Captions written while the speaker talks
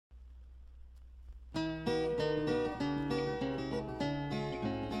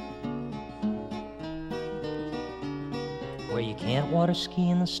where you can't water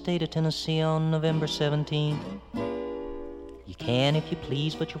ski in the state of Tennessee on November 17th. You can if you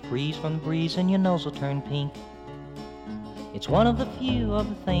please, but you'll freeze from the breeze and your nose will turn pink. It's one of the few of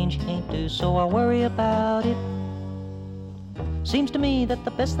the things you can't do, so I worry about it. Seems to me that the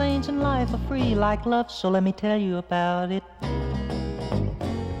best things in life are free, like love, so let me tell you about it.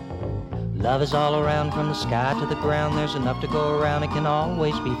 Love is all around, from the sky to the ground. There's enough to go around, it can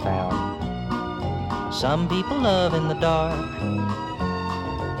always be found. Some people love in the dark,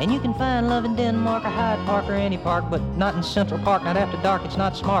 and you can find love in Denmark or Hyde Park or any park, but not in Central Park, not after dark, it's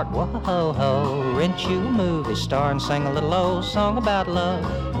not smart. Whoa-ho-ho, rent you a movie star and sing a little old song about love.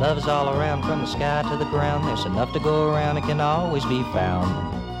 Love is all around, from the sky to the ground. There's enough to go around, it can always be found.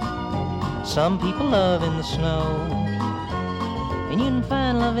 Some people love in the snow, and you can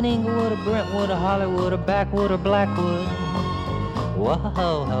find love in Inglewood or Brentwood or Hollywood or Backwood or Blackwood.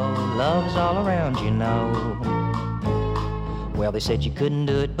 Whoa-ho-ho, love is all around, you know. Well, they said you couldn't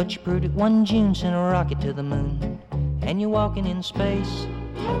do it, but you proved it one June. Sent a rocket to the moon, and you're walking in space.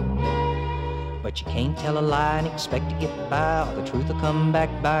 But you can't tell a lie and expect to get by, or the truth will come back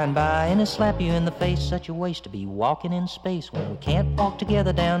by and by, and it'll slap you in the face. Such a waste to be walking in space when we can't walk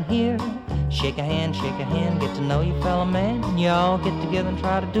together down here. Shake a hand, get to know your fellow man, and you all get together and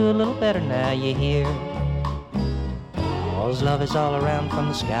try to do a little better now you're here. Cause love is all around, from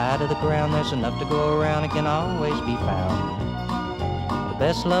the sky to the ground. There's enough to go around, it can always be found. The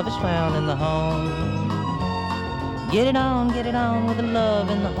best love is found in the home. Get it on with the love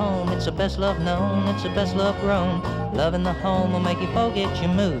in the home. It's the best love known, it's the best love grown. Love in the home will make you forget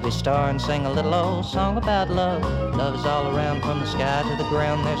your movie star and sing a little old song about love. Love is all around, from the sky to the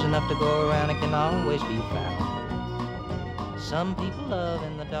ground. There's enough to go around, it can always be found. Some people love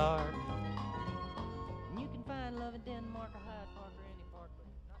in the dark,